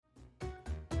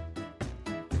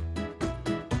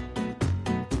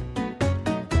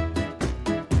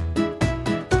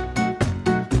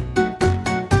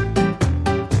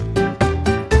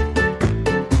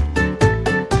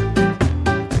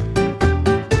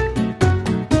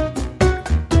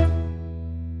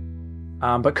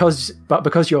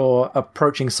Because you're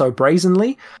approaching so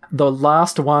brazenly, the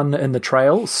last one in the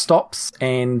trail stops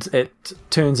and it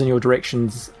turns in your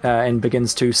directions and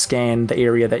begins to scan the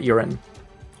area that you're in.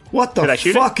 What the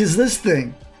fuck is this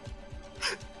thing?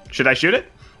 Should I shoot it?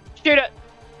 Shoot it.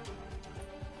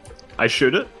 I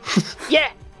shoot it?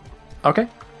 Yeah. Okay.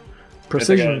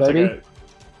 Precision, baby.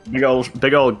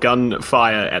 Big old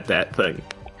gunfire at that thing.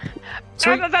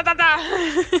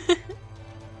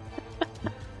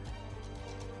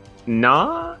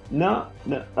 No.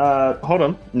 Hold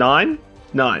on. 9.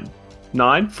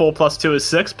 4 plus 2 is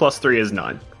 6, plus 3 is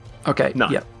 9. Okay,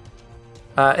 9.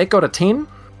 Yeah. It got a 10,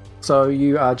 so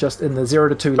you are just in the 0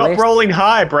 to 2 Stop left. rolling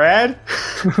high, Brad!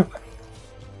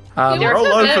 Roll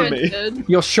low for me.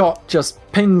 Your shot just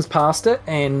pings past it,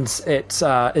 and it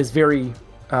is very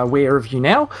aware of you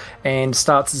now, and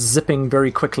starts zipping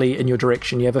very quickly in your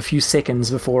direction. You have a few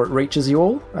seconds before it reaches you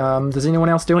all. Does anyone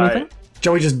else do anything?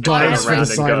 Joey just dives for the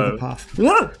side of the path.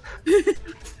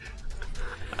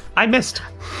 I missed.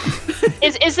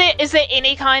 Is there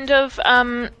any kind of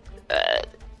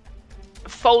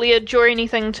foliage or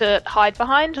anything to hide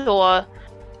behind, or?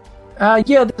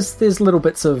 Yeah, there's little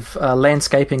bits of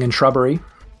landscaping and shrubbery.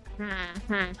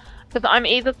 Because I'm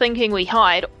either thinking we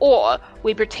hide or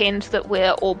we pretend that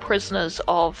we're all prisoners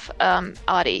of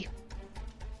Artie.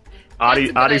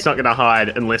 Artie's not going to hide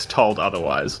unless told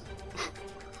otherwise.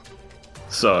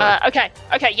 So. Okay,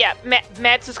 yeah.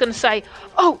 Mads is going to say,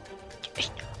 "Oh,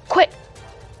 quick!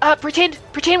 Pretend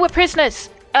we're prisoners.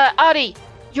 Artie,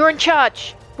 you're in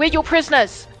charge. We're your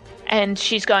prisoners." And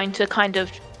she's going to kind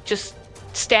of just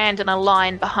stand in a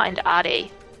line behind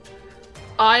Artie.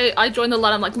 I join the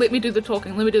line. I'm like, let me do the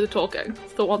talking.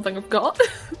 It's the one thing I've got.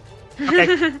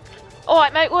 Okay.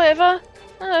 Alright, mate, whatever.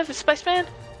 Spaceman.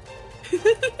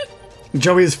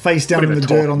 Joey is face down in the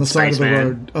dirt on the side of the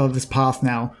road of this path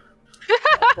now.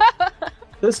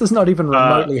 This is not even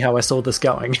remotely how I saw this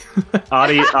going.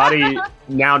 Artie,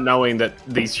 now knowing that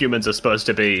these humans are supposed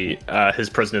to be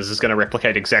his prisoners, is going to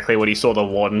replicate exactly what he saw the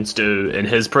wardens do in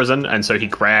his prison, and so he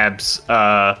grabs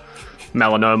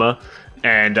Melanoma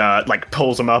and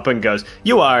pulls him up and goes,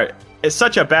 "You are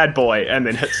such a bad boy," and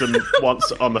then hits him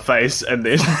once on the face and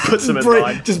then puts him in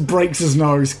line. Just breaks his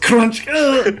nose. Crunch.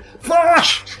 Fucking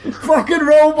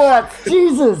robots.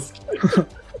 Jesus.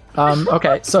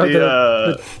 Okay, so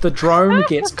the drone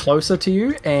gets closer to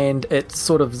you, and it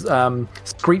sort of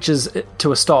screeches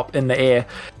to a stop in the air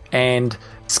and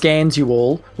scans you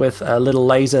all with a little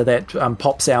laser that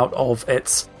pops out of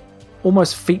its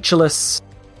almost featureless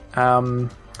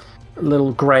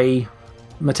little grey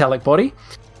metallic body,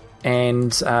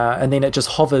 and then it just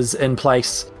hovers in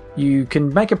place. You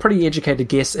can make a pretty educated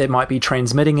guess it might be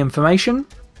transmitting information,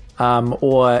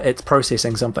 or it's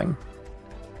processing something.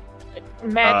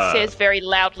 Mads says very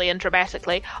loudly and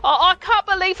dramatically, "Oh, I can't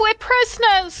believe we're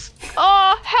prisoners!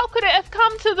 Oh, how could it have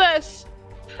come to this?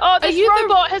 Oh, this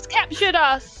robot has captured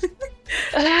us!"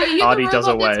 Are you Artie the does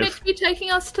a robot that's wave. meant to be taking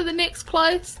us to the next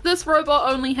place? This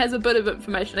robot only has a bit of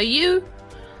information. Are you...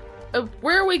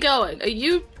 where are we going? Are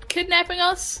you kidnapping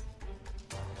us?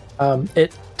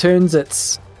 It turns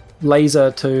its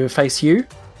laser to face you,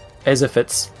 as if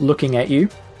it's looking at you,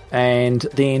 and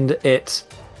then it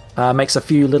makes a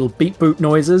few little beep boop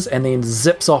noises and then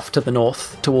zips off to the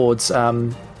north towards,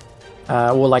 or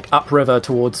upriver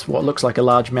towards what looks like a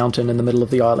large mountain in the middle of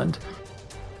the island.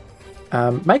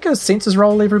 Make a senses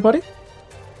roll, everybody.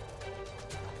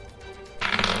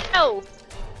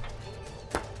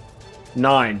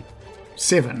 9.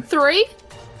 7. 3?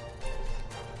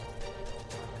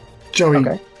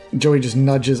 Joey just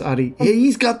nudges Artie. Yeah,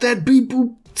 he's got that beep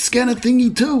boop scanner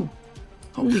thingy too.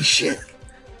 Holy shit.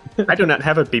 I do not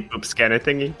have a beep boop scanner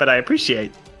thingy, but I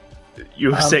appreciate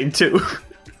you saying too.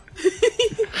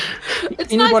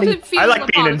 It's Anybody- nice to feel I like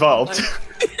being involved.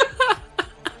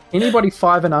 Anybody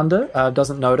 5 and under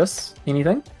doesn't notice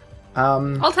anything.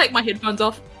 I'll take my headphones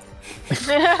off.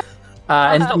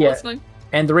 And Stop listening.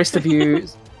 and the rest of you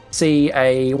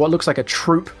see what looks like a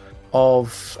troop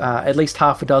of at least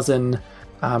half a dozen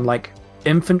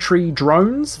infantry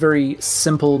drones, very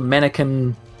simple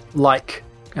mannequin-like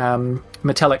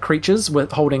metallic creatures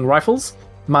with holding rifles,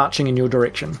 marching in your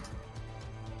direction.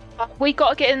 We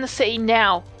gotta get in the city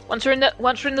now. Once we're in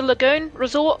the lagoon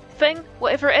resort thing,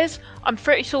 whatever it is, I'm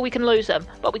pretty sure we can lose them.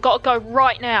 But we gotta go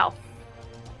right now.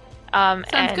 Sounds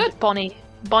and good.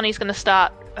 Bonnie's gonna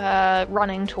start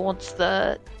running towards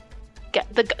the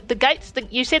gates.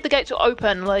 You said the gates were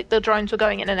open, like the drones were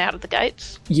going in and out of the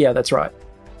gates. Yeah, that's right.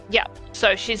 Yeah,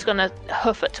 so she's gonna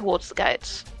hoof it towards the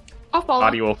gates. I'll follow.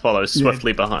 Artie will follow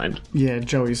swiftly behind. Yeah,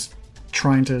 Joey's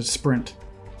trying to sprint.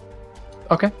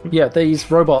 Okay. Yeah, these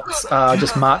robots are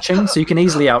just marching, so you can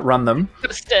easily outrun them.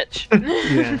 Got a stitch.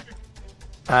 Yeah.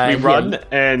 We run,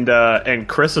 and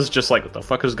Chris is just like, what the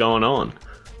fuck is going on?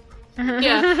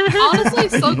 Yeah. Honestly,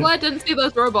 so glad I didn't see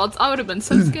those robots. I would have been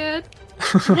so scared.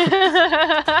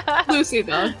 Lucy,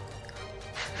 though.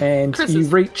 And Chris you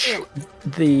is- reach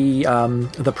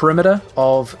the perimeter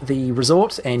of the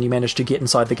resort, and you manage to get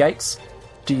inside the gates.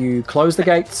 Do you close the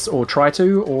gates, or try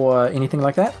to, or anything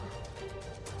like that?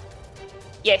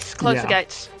 Yes, close Yeah. the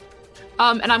gates.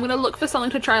 And I'm gonna look for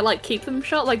something to try, like, keep them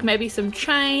shut, like maybe some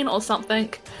chain or something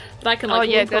that I can, like, Oh,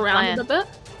 yeah, loop good around plan. in a bit.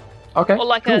 Okay. Or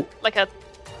like cool.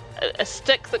 a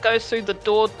stick that goes through the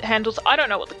door handles. I don't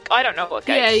know what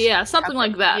gates. Yeah, something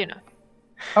like that. You know.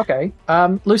 Okay.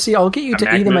 Lucy, I'll get you A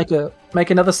to either magnet. make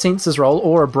another senses roll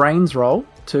or a brains roll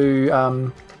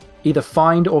to either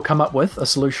find or come up with a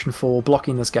solution for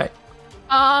blocking this gate.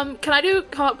 Can I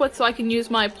come up with so I can use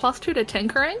my +2 to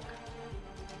tinkering?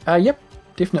 Yep,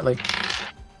 definitely.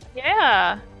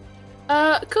 Yeah.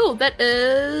 Cool. That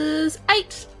is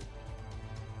 8.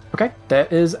 Okay,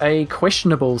 that is a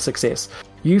questionable success.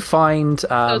 You find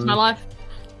That was my life.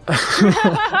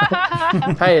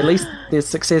 hey, at least there's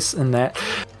success in that.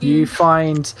 You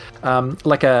find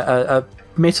like a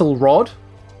metal rod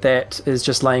that is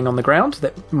just laying on the ground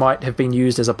that might have been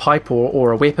used as a pipe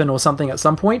or a weapon or something at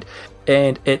some point,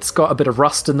 and it's got a bit of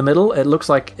rust in the middle. It looks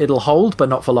like it'll hold, but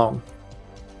not for long.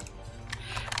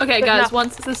 Okay, Good guys, enough.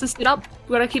 once this is set up,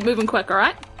 we gotta keep moving quick,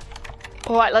 alright?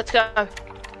 All right, let's go.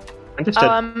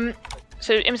 Understood.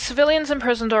 So civilians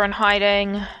imprisoned or in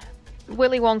hiding.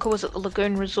 Willy Wonka was at the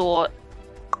Lagoon Resort.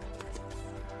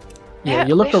 Yeah,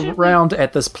 you look where should we- around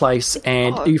at this place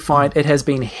and Oh. you find it has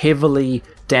been heavily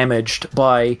damaged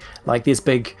by, like, there's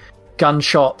big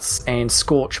gunshots and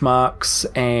scorch marks,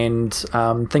 and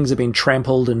things have been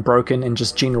trampled and broken and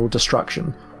just general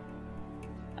destruction.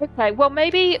 Okay, well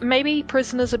maybe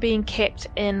prisoners are being kept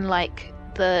in like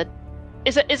the.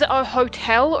 Is it a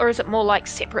hotel or is it more like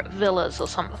separate villas or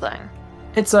something?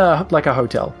 It's like a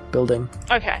hotel building.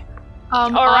 Okay. I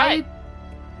Alright.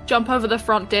 jump over the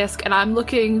front desk and I'm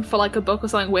looking for like a book or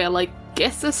something where like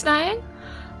guests are staying.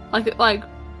 Like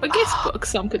a guest book,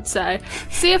 some could say.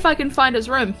 See if I can find his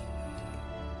room.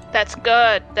 That's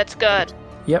good. That's good.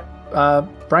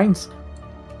 Yep, brains.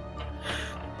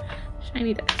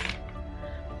 Shiny desk.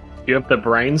 You have the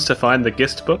brains to find the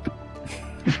guest book?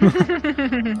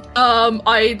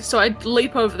 I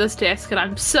leap over this desk and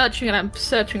I'm searching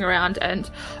around and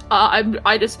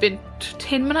I just spent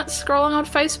 10 minutes scrolling on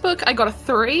Facebook. I got a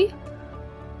 3.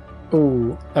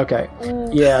 Ooh, okay. Ooh.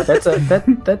 Yeah, that's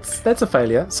a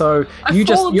failure. So I you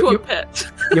fall into a you're pit.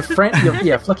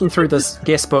 you're flicking through this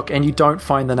guest book and you don't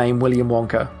find the name William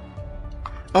Wonka.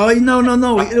 Oh,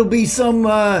 no. It'll be some,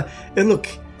 look,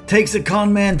 takes a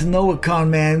con man to know a con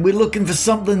man. We're looking for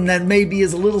something that maybe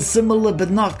is a little similar, but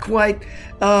not quite.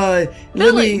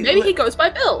 Billy, maybe he goes by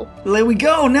Bill. There we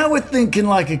go. Now we're thinking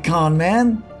like a con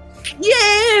man.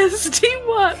 Yes,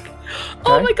 teamwork.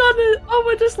 Oh Okay. my god!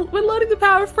 Oh, we're learning the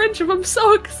power of friendship. I'm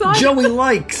so excited. Joey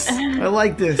likes. I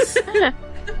like this.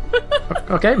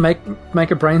 Okay,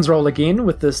 make a brains roll again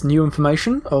with this new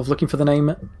information of looking for the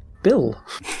name Bill.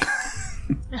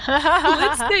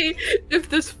 Let's see if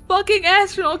this fucking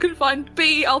astronaut can find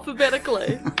B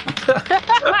alphabetically.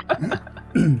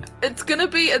 It's gonna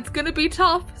be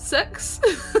tough. 6.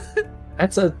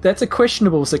 That's a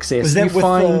questionable success. Is that you with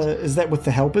find is that with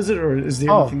the help? Is it, or is there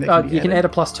oh, anything that can be you can added?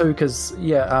 add a +2 because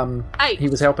 8. he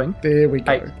was helping. There we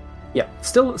go. 8. Yeah,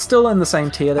 still in the same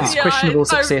tier. That's questionable I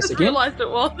success just again. realized it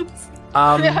was.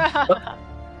 But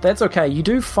that's okay. You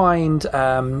do find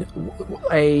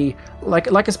a like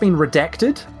it's been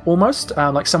redacted almost,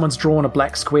 like someone's drawn a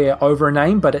black square over a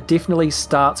name, but it definitely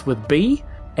starts with B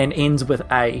and ends with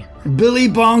A. Billy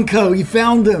Bonko, you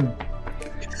found him.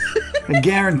 I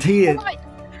guarantee it.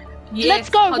 Yes, Let's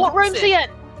go. What room's 100%. he in?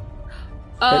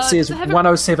 It says does it have a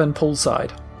 107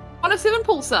 poolside. 107 It's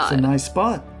a poolside. nice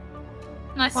spot.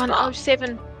 Nice spot.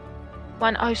 107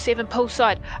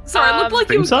 poolside. Sorry, it looked like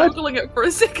you were Ringside? googling it for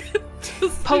a second.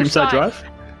 Just Pool- Inside Poolside. Drive?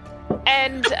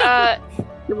 And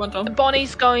Good one, Tom.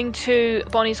 Bonnie's going to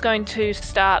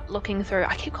start looking through.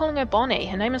 I keep calling her Bonnie.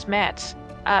 Her name is Mads.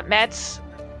 Mads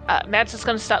is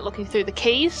going to start looking through the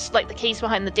keys, like the keys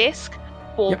behind the desk,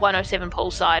 for Yep. 107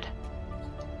 poolside.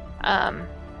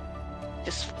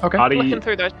 Just Okay. looking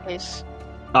through those keys.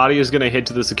 Artie is going to head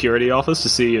to the security office to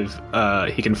see if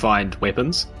he can find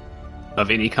weapons of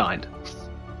any kind.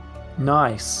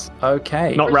 Nice.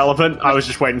 Okay. Not relevant. I was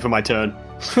just waiting for my turn.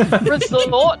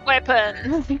 Resort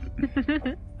weapon.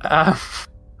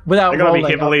 without They're going to be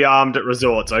rolling, heavily armed at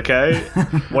resorts, okay?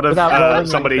 What if Without rolling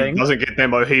somebody anything. doesn't get their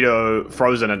mojito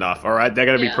frozen enough, alright? They're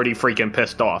going to be Yeah. pretty freaking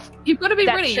pissed off. You've got to be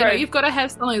That's ready. true. You've got to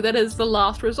have something that is the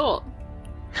last resort.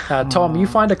 Tom, you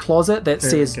find a closet that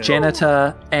Very says good.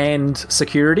 janitor and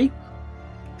security.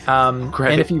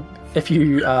 Great. And if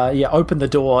you open the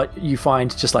door, you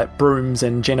find just like brooms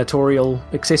and janitorial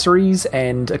accessories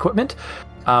and equipment.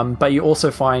 But you also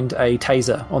find a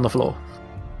taser on the floor.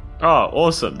 Oh,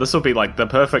 awesome. This will be like the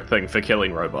perfect thing for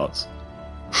killing robots.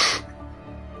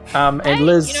 And Hey,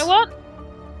 Liz, you know what?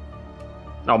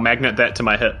 I'll magnet that to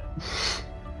my hip.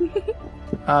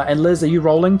 and Liz, are you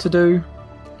rolling to do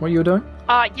what you were doing?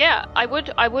 Yeah, I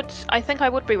would. I think I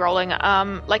would be rolling.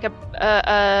 Like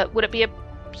a. Would it be a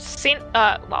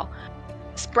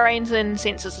brains and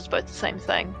sensors is both the same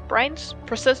thing. Brains,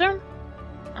 precision.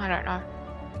 I don't know.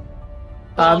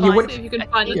 You See would, if you can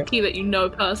find Yeah. a key that you know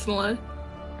personally.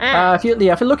 if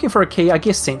you're looking for a key, I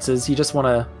guess sensors. You just want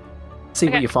to see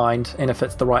what Okay. you find and if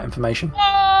it's the right information.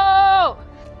 Oh,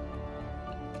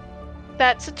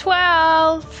 that's a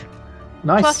 12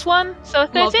 Nice. plus 1, so a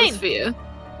 13. Atmosphere.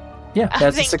 Yeah, I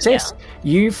that's a think, success.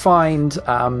 You find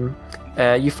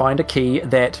a key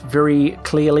that very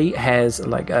clearly has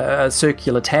like a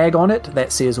circular tag on it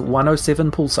that says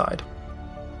 107 poolside.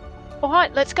 All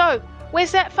right, let's go.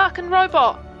 Where's that fucking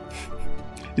robot?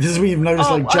 This is when you've noticed,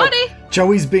 Oh, like, buddy!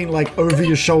 Joey's been, like, over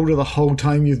your shoulder the whole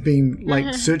time you've been,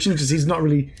 like, searching, because he's not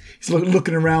really, he's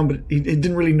looking around, but he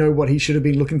didn't really know what he should have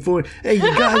been looking for. Hey,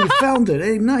 you found it.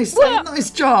 Hey, nice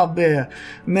job there,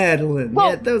 Madeline.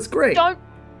 Well, yeah, that was great. Don't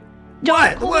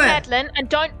What? call What? me Madeline, and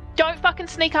don't fucking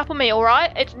sneak up on me, all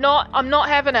right? I'm not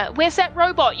having it. Where's that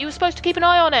robot? You were supposed to keep an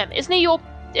eye on him. Isn't he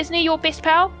your best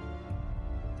pal?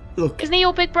 Look, Isn't he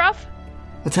your big bruv?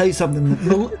 I'll tell you something.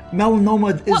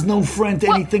 Melanoma is no friend to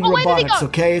What? anything Where did he robotics, go?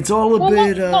 okay? It's all a What bit,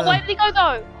 way did he go though?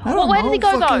 I don't What way know, did he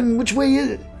go fucking, which way is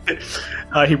it?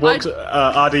 He walks.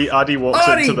 Artie walks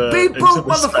Artie, into the beep into boop,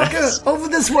 the motherfucker! space. Over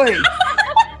this way!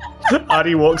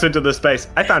 Artie walks into the space.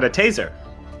 I found a taser.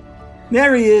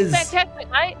 There he is! Fantastic,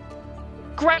 mate.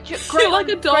 Great. You're like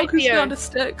a great dog for who's you. found a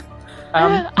stick.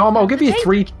 Tom, I'll give you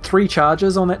three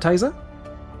charges on that taser.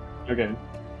 Okay.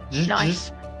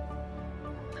 Nice.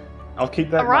 I'll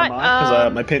keep that in Alright, my mind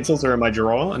because my pencils are in my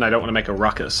drawer and I don't want to make a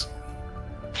ruckus.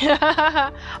 I'll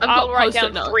got write post-it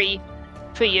down notes. 3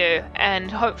 for you,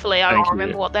 and hopefully I Thank will you.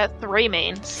 remember what that 3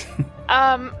 means.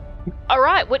 All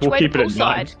right, which We'll way to keep it in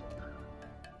mind.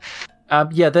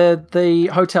 poolside? The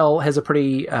hotel has a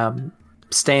pretty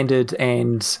standard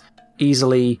and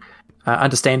easily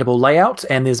understandable layout,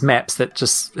 and there's maps that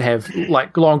just have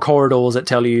like long corridors that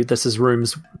tell you this is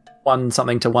rooms 1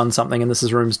 something to 1 something, and this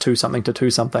is rooms 2 something to 2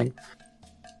 something.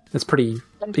 It's pretty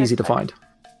easy to find.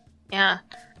 Yeah.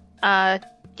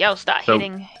 I'll start So-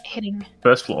 heading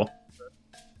First floor.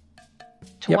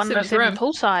 to Yep. 107 Seventh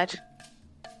room. poolside.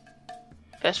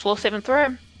 First floor, 7th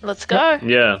room. Let's go.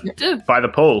 Yeah. Dude, By the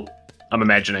pool. I'm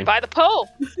imagining. By the pool.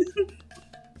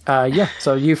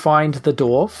 So you find the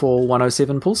door for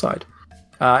 107 poolside.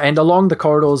 And along the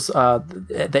corridors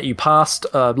that you passed,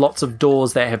 lots of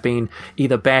doors that have been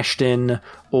either bashed in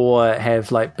or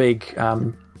have like big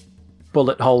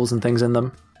bullet holes and things in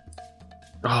them.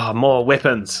 Oh, more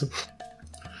weapons.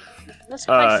 This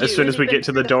place As soon as we really get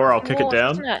to the been door, I'll fucking kick it wars,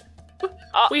 down. isn't it?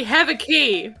 we have a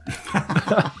key.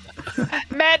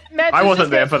 Mads I is wasn't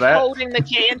just there for that. holding the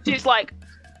key, and she's like,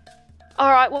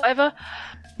 "All right, whatever."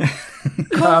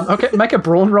 Okay, make a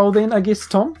brawn roll then, I guess,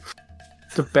 Tom,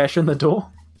 to bash in the door.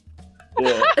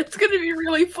 Yeah. It's gonna be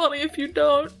really funny if you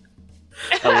don't.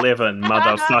 11,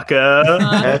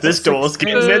 motherfucker. This door's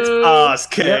getting its ass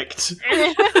kicked.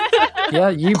 Yeah,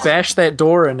 you bash that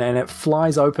door in and it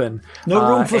flies open. No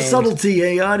room for and subtlety,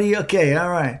 eh, Artie? Okay,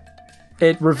 alright.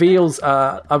 It reveals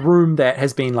a room that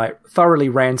has been like thoroughly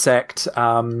ransacked,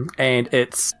 and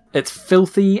it's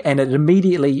filthy, and it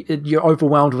immediately you're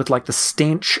overwhelmed with like the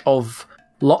stench of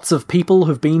lots of people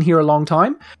who've been here a long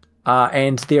time,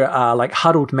 and there are like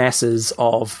huddled masses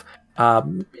of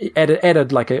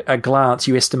at like a glance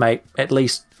you estimate at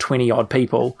least 20 odd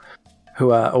people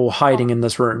who are all hiding in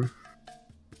this room.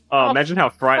 Oh, imagine how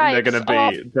frightened they're going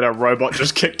to be that a robot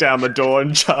just kicked down the door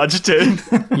and charged in,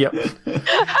 Yep.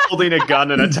 holding a gun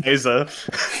and a taser.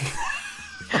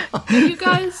 Are you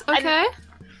guys okay?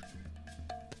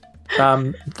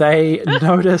 They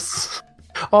notice.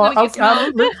 I'm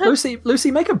gonna get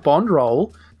Lucy, make a bond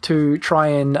roll to try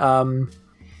and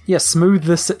smooth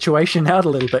this situation out a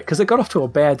little bit because it got off to a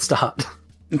bad start.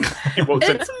 He walks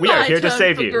in, It's we are my here to turn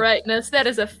save for you. greatness. That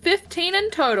is a 15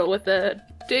 in total with a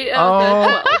D.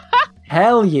 Oh. 12.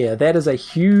 Hell yeah, that is a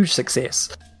huge success.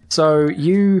 So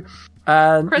you,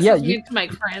 Chris you need to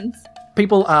make friends.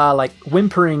 people are like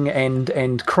whimpering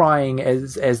and crying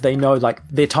as they know like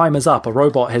their time is up. A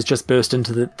robot has just burst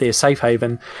into their safe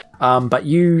haven, but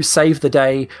you save the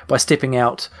day by stepping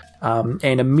out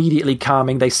and immediately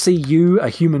calming. They see you, a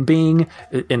human being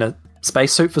in a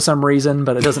spacesuit for some reason,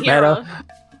 but it doesn't matter.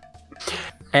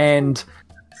 And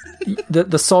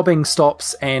the sobbing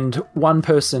stops, and one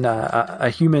person, a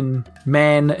human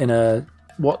man in a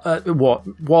what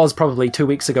was probably 2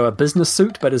 weeks ago a business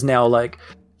suit, but is now like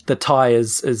the tie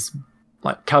is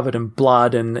like covered in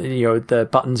blood, and the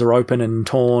buttons are open and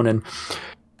torn, and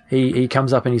he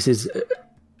comes up and he says,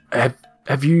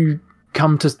 "Have you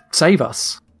come to save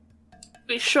us?"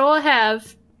 We sure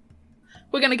have.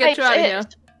 We're gonna get you out of here.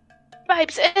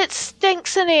 Babes, it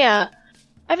stinks in here.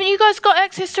 Haven't you guys got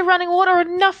access to running water or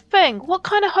nothing? What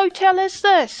kind of hotel is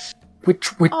this? It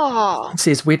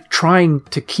says we're trying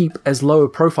to keep as low a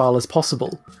profile as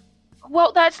possible.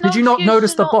 Well, that's no Did you not excuse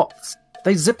notice to the not- bots?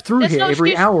 They zip through There's here no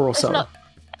every excuse- hour or so.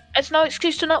 It's no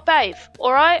excuse to not bathe,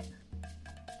 alright?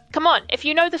 Come on, if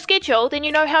you know the schedule, then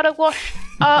you know how to wash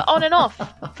on and off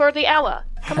for the hour.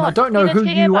 Come on. I don't know get it who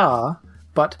you together. are,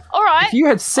 but Alright. if you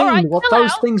had seen Alright, what chill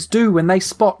those out. things do when they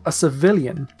spot a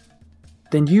civilian,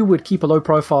 then you would keep a low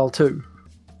profile too.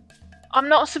 I'm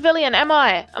not a civilian, am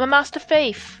I? I'm a master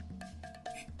thief.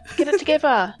 Get it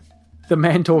together. The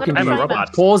man talking to I'm you a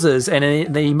robot. pauses and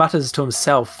he mutters to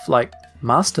himself, like,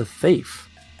 Master Thief?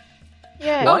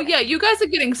 Yeah. Oh yeah, you guys are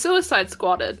getting suicide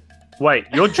squatted. Wait,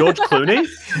 you're George Clooney?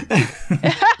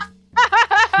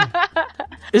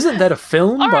 Isn't that a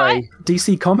film by Alright.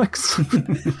 DC Comics?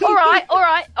 Alright.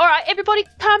 Everybody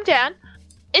calm down.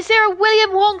 Is there a William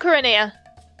Wonka in here?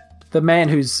 The man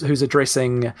who's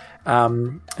addressing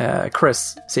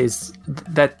Chris says,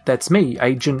 that's me,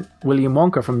 Agent William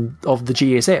Wonka of the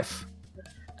GSF.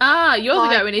 Ah, you're the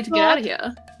My guy we need to get out of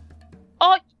here.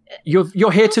 Oh,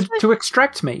 You're here to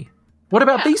extract me. What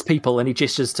about these people? And he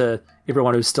gestures to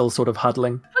everyone who's still sort of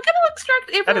huddling. We're gonna extract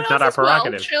everyone is not else our as well.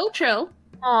 prerogative. Chill.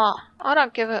 I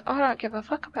don't give a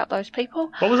fuck about those people.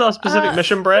 What was our specific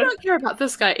mission, I Brad? don't care about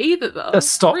this guy either, though.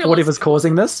 Stop whatever's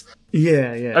causing this.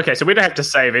 Yeah. Okay, so we don't have to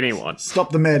save anyone.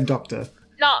 Stop the mad doctor.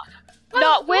 No,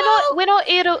 we're not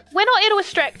here to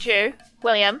extract you,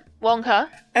 William Wonka.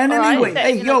 And All right, anyway, that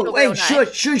hey, is not your real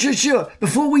sure.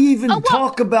 Before we even what?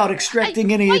 talk about extracting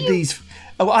Hey, any are of you- these,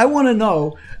 I want to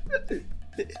know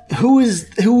who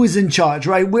is in charge,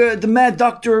 right? We're the mad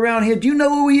doctor around here. Do you know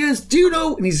who he is? Do you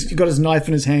know? And he's got his knife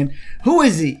in his hand. Who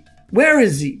is he? Where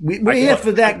is he? We're here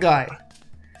for that guy.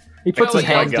 He puts his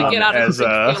Going hands to gun get out of as, his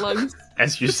big feelings.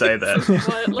 As you say that.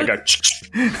 I go,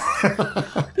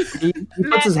 he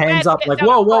puts his hands up like, get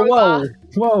whoa,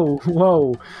 down,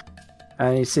 whoa.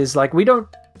 And he says, like, we don't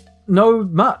know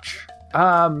much.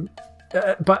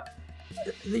 But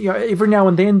every now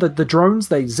and then the drones,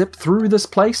 they zip through this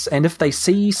place, and if they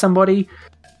see somebody,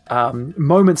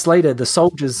 moments later the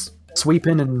soldiers sweep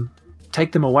in and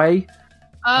take them away.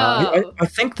 Oh. I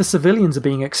think the civilians are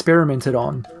being experimented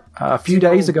on. A few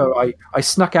days ago I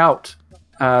snuck out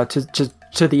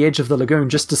to the edge of the lagoon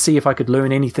just to see if I could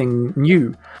learn anything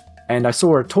new, and I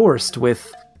saw a tourist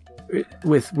with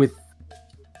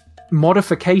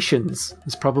modifications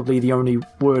is probably the only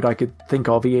word I could think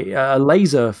of. A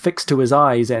laser fixed to his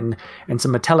eyes and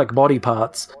some metallic body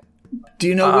parts. Do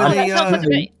you know where they? That's not good to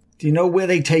me. Do you know where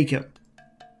they take him?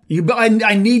 I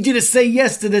need you to say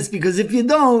yes to this, because if you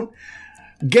don't,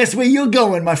 guess where you're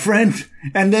going, my friend?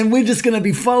 And then we're just going to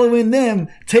be following them,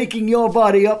 taking your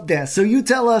body up there. So you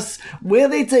tell us where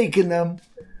they taking them,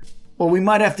 or we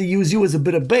might have to use you as a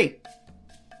bit of bait.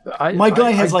 My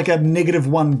guy has like a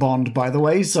 -1 bond, by the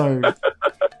way, so...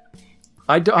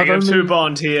 I got 2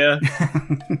 bond here.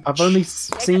 I've only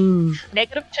seen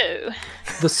 -2.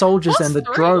 the soldiers and the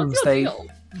What's drones. your deal?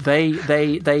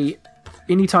 They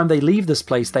anytime they leave this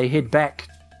place, they head back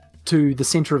to the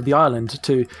center of the island,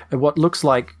 to what looks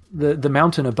like the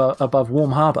mountain above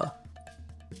Warm Harbor.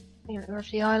 Center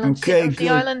of the island. Okay, Center of the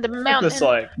good. island. The mountain. It's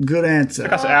like, Good answer.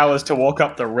 took us hours to walk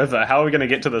up the river. How are we going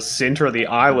to get to the center of the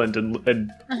island in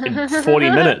 40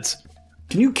 minutes?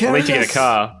 Can you We carry need to get a us?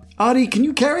 car. Artie, can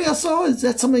you carry us all? Is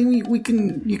that something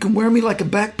you can wear me like a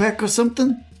backpack or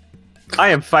something? I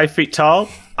am 5 feet tall.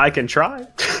 I can try.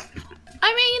 I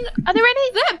mean, Are there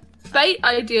any? that bait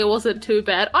idea wasn't too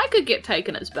bad. I could get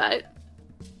taken as bait.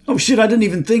 Oh shit, I didn't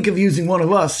even think of using one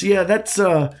of us. Yeah, that's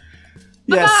sorry,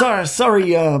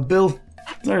 Bill.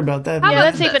 Sorry about that. How man. Yeah, about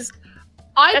that's even. this?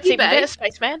 I'd That's be even better, bait.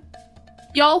 spaceman.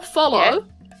 Y'all follow. Yeah.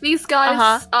 These guys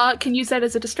Uh-huh. can use that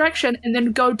as a distraction and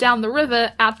then go down the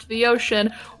river out to the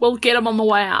ocean. We'll get them on the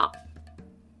way out.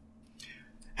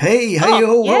 Hey,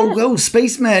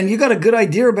 spaceman, you got a good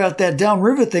idea about that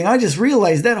downriver thing. I just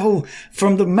realized that whole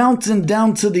from the mountain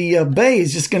down to the bay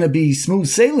is just going to be smooth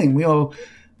sailing.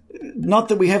 Not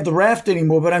that we have the raft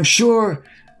anymore, but I'm sure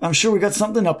we got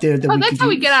something up there that we could that's how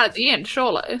we use. get out at the end,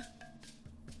 surely.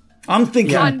 I'm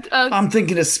thinking, Yeah. I'm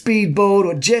thinking a speedboat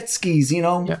or jet skis.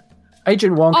 Yeah.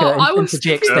 Agent Wonka I was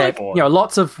interjects thinking- that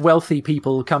lots of wealthy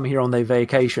people come here on their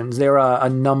vacations. There are a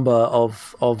number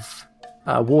of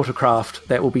watercraft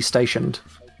that will be stationed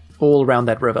all around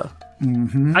that river.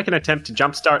 I can attempt to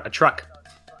jumpstart a truck.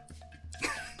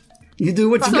 You do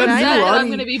what you So got to do, I'm Artie.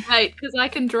 going to be bait because I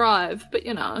can drive, but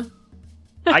you know.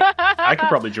 I could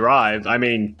probably drive. I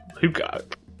mean, who?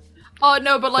 Oh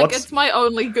no, but like What's- it's my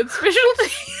only good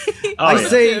specialty. Oh,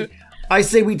 yeah. I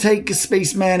say we take a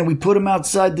spaceman and we put him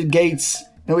outside the gates.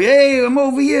 And hey, I'm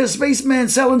over here, spaceman,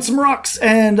 selling some rocks,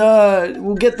 and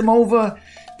we'll get them over.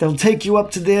 They'll take you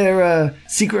up to their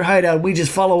secret hideout. We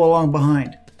just follow along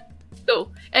behind.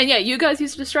 Cool. And yeah, you guys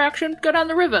use distraction. Go down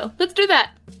the river. Let's do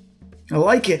that. I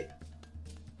like it.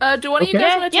 Do one of you Okay.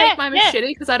 guys want to Yeah, take my yeah. machete?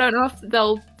 Because I don't know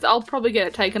if I'll probably get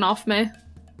it taken off me.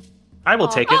 I will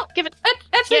take it. Give it.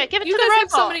 Actually, Yeah, give it you to the guys have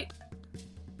robot. somebody.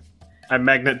 I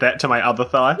magnet that to my other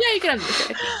thigh. Yeah, you can have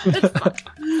the machete. It's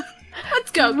fine.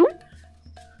 Let's go.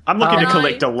 I'm looking to Hi.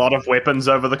 collect a lot of weapons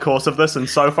over the course of this, and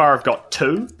so far I've got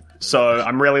 2. So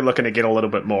I'm really looking to get a little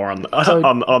bit more on So-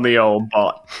 on the old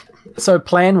bot. So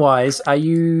plan-wise, are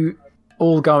you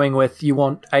all going with you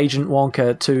want Agent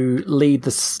Wonka to lead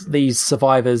these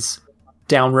survivors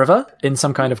downriver in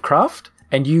some kind of craft,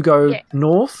 and you go Yeah.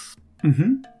 north?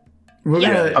 We're Yeah,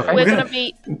 gonna okay. We're we're gonna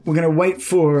be. gonna wait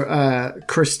for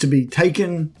Chris to be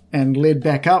taken and led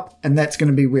back up, and that's going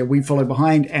to be where we follow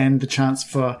behind, and the chance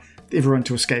for everyone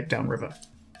to escape downriver.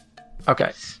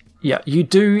 Okay. Yeah, you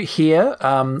do hear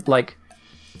like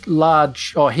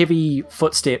large or heavy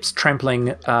footsteps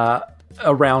trampling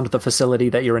around the facility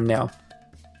that you're in now.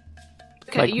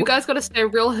 Okay, Like, you guys got to stay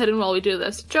real hidden while we do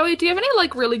this. Joey, do you have any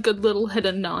like really good little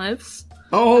hidden knives?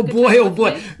 Oh boy, take oh with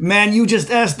boy. me. Man, you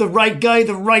just asked the right guy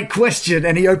the right question.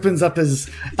 And he opens up his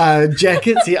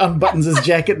jackets. He unbuttons his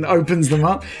jacket and opens them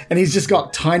up. And he's just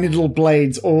got tiny little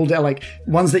blades all down, like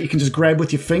ones that you can just grab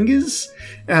with your fingers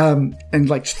and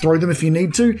like throw them if you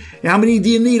need to. How many do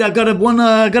you need? I got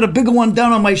a bigger one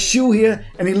down on my shoe here.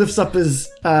 And he lifts up his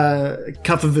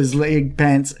cuff of his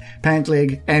pant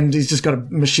leg, and he's just got a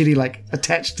machete like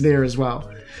attached there as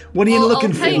well. What are you Well,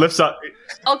 looking I'll for? take- Lifts up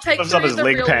I'll take his the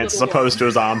leg real pants as little opposed to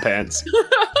his arm pants.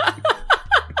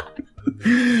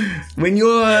 When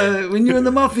you're in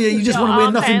the mafia, you just Your want to wear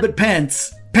arm nothing pants. but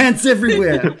pants. Pants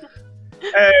everywhere.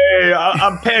 Hey,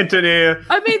 I'm panting here.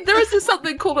 I mean, there is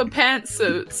something called a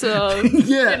pantsuit, so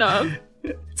Yeah. you know.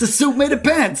 It's a suit made of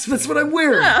pants. That's what I'm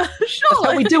wearing. Yeah,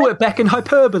 surely. We do it back in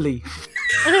hyperbole.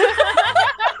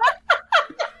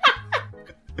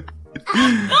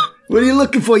 What are you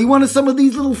looking for? You wanted some of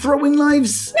these little throwing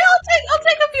knives? Yeah, I'll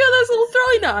take a few of those little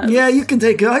throwing knives. Yeah, you can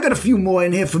take it. I got a few more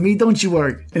in here for me. Don't you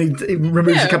worry. And he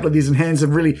removes Yeah. a couple of these and hands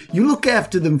them. Really, you look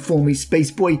after them for me, Space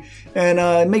Boy,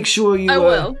 and make sure you. I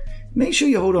will. Make sure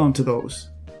you hold on to those.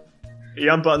 He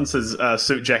unbuttons his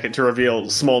suit jacket to reveal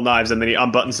small knives, and then he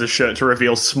unbuttons his shirt to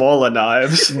reveal smaller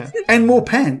knives. Yeah. And more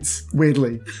pants.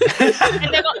 Weirdly.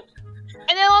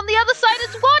 And then on the other side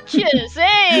it's watches.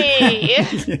 Hey.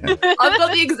 I've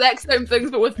got the exact same things,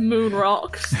 but with moon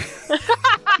rocks.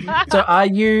 So are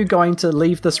you going to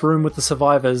leave this room with the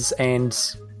survivors and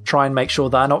try and make sure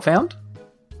they're not found?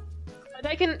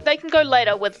 They can go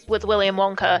later with William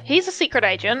Wonka. He's a secret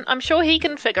agent. I'm sure he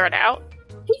can figure it out.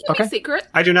 He can Okay. be secret.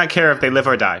 I do not care if they live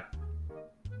or die.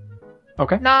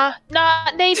 Okay. Nah,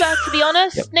 neither. To be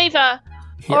honest, neither.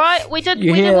 All right, we did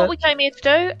You we did hear- what we came here to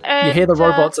do. And, You hear the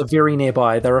robots are very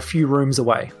nearby. They're a few rooms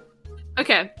away.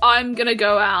 Okay, I'm gonna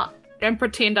go out and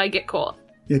pretend I get caught.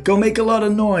 Yeah, go make a lot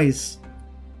of noise.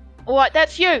 All right,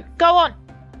 that's you. Go on.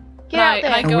 Get And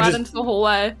out I there. go we're out just- into the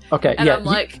hallway, Okay. and yeah. I'm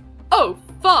like, oh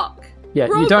fuck. you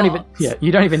don't even. robots. Yeah.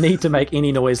 You don't even need to make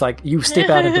any noise. Like you step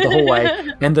out into the hallway,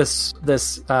 and this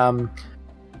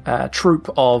troop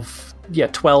of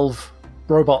 12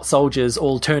 robot soldiers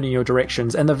all turn in your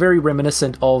directions, and they're very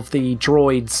reminiscent of the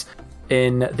droids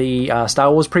in the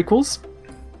Star Wars prequels.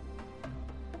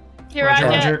 You're right. Yeah.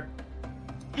 Roger.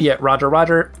 Yeah,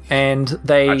 Roger, and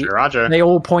they Roger. they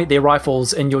all point their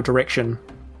rifles in your direction,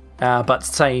 but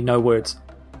say no words.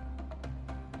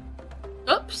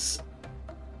 Oops.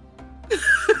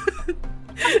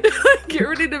 Get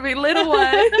ready to be led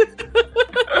away.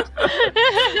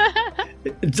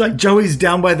 It's like Joey's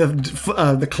down by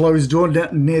the closed door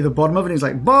near the bottom of it. And he's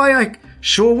like, "Boy, I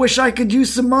sure wish I could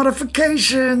use some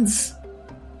modifications."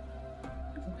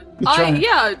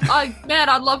 Man,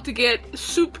 I'd love to get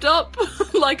souped up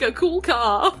like a cool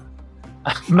car.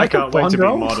 I Make a can't wait to be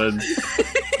bond roll.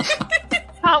 modded.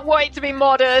 Can't wait to be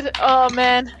modded. Oh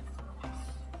man.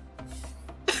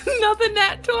 Another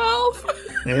nat 12.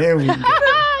 There we go.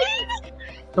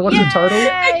 So what's the total?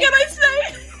 And can I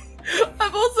say,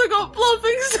 I've also got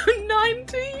bluffing, so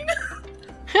 19.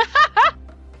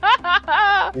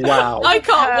 Wow. I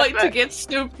can't wait to Perfect. get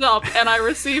souped up and I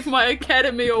receive my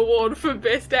Academy Award for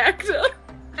Best Actor.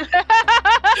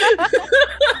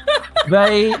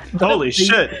 They Holy the-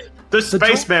 shit! This the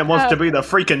spaceman wants to be the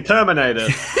freaking Terminator.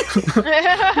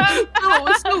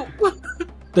 Oh, soup.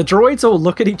 The droids all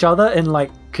look at each other in like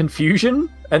confusion,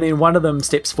 and then one of them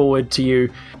steps forward to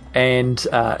you and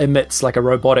emits like a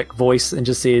robotic voice and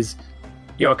just says,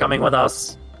 "You're coming with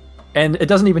us." And it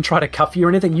doesn't even try to cuff you or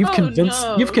anything. You've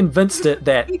no. convinced it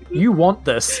that you want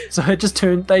this. So it just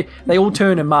they all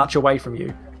turn and march away from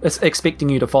you, expecting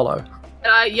you to follow.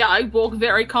 I walk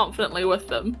very confidently with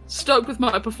them, stoked with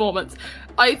my performance.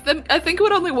 I think it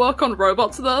would only work on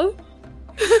robots though.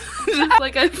 Just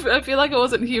like I feel like I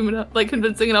wasn't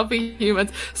convincing enough for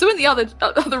humans. So in the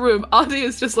other room, Artie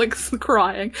is just like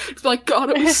crying. It's like, God,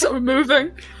 it was so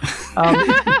moving.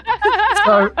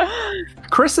 So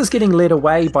Chris is getting led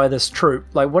away by this troop.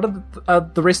 Like, what are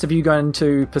the rest of you going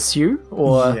to pursue?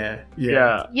 Or Yeah.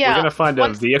 Yeah, Yeah, we're gonna find a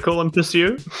once- vehicle and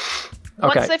pursue.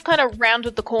 Okay. Once they've kind of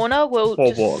rounded the corner, we'll Or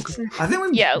just walk. I think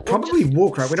we we'll probably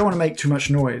walk, right? We don't want to make too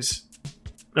much noise.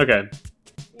 Okay,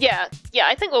 Yeah,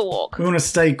 I think we'll walk. We want to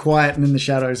stay quiet and in the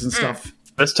shadows and stuff.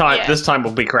 this time Yeah.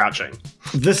 we'll be crouching.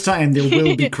 This time there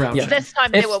will be crouching. This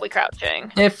time If- they will be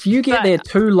crouching. If you get But- there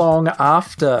too long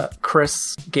after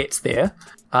Chris gets there,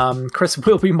 Chris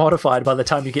will be modified by the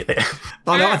time you get there.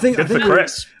 Oh no, I think Good for we-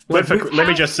 Chris. Well, Let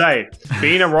me just say,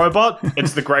 being a robot,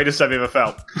 it's the greatest I've ever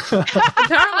felt.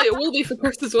 Apparently, it will be for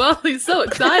Chris as well. He's so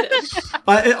excited.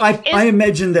 I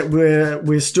imagine that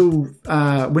we're still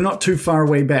we're not too far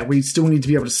away back. We still need to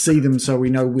be able to see them so we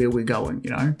know where we're going.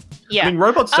 You know. Yeah. I mean,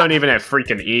 robots don't even have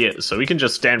freaking ears, so we can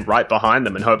just stand right behind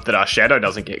them and hope that our shadow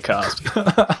doesn't get cast.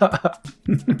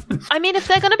 I mean, if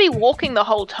they're going to be walking the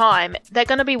whole time, they're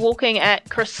going to be walking at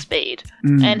Chris' speed,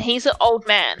 and he's an old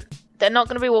man. They're not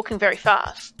going to be walking very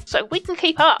fast, so we can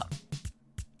keep up.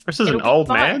 This is It'll an be old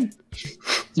fine. man?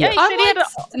 Yeah, he said I'm he had like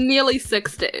a- nearly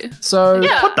 60. So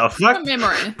Yeah. What the fuck? From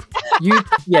memory.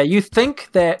 you think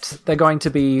that they're going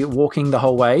to be walking the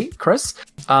whole way, Chris,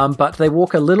 but they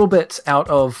walk a little bit out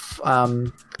of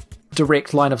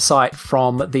direct line of sight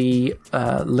from the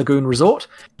Lagoon Resort,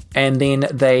 and then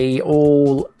they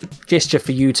all gesture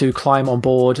for you to climb on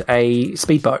board a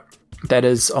speedboat that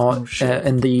is on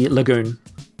in the lagoon.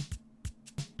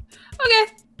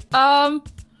 Okay.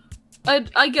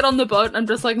 I get on the boat and I'm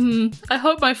just like, I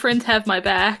hope my friends have my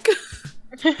back.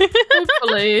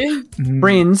 Hopefully.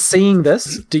 Bren, seeing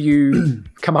this, do you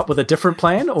come up with a different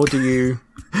plan, or do you?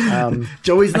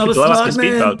 Joey's not a blow up smart the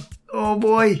man. speedboat. Oh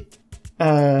boy.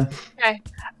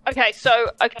 Okay, so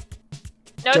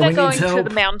no, Joey they're going needs to help.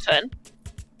 the mountain.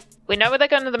 We know where they're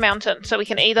going to the mountain, so we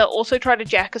can either also try to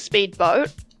jack a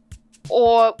speedboat,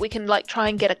 or we can try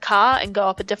and get a car and go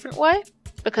up a different way,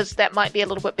 because that might be a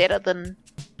little bit better than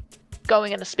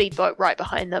going in a speedboat right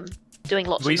behind them, doing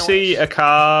lots We of noise. see a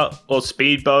car or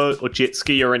speedboat or jet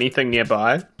ski or anything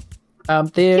nearby.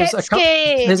 There's Jet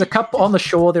ski! There's a couple on the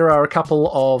shore. There are a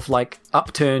couple of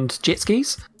upturned jet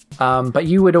skis. But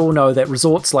you would all know that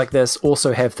resorts like this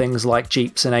also have things like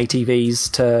jeeps and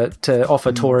ATVs to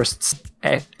offer tourists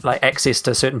access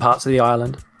to certain parts of the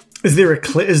island. Is there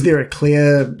a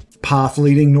clear path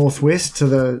leading northwest to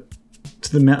the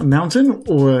mountain,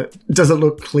 or does it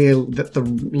look clear that the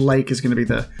lake is going to be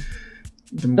the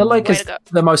The lake Way is to go.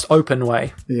 the most open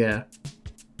way. Yeah.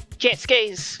 Jet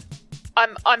skis.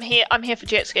 I'm here for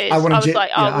jet skis. I want a was jet.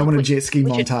 like, I want a we- jet ski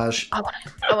we should- montage.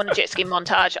 I want a jet ski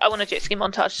montage. I want a jet ski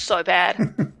montage so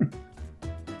bad.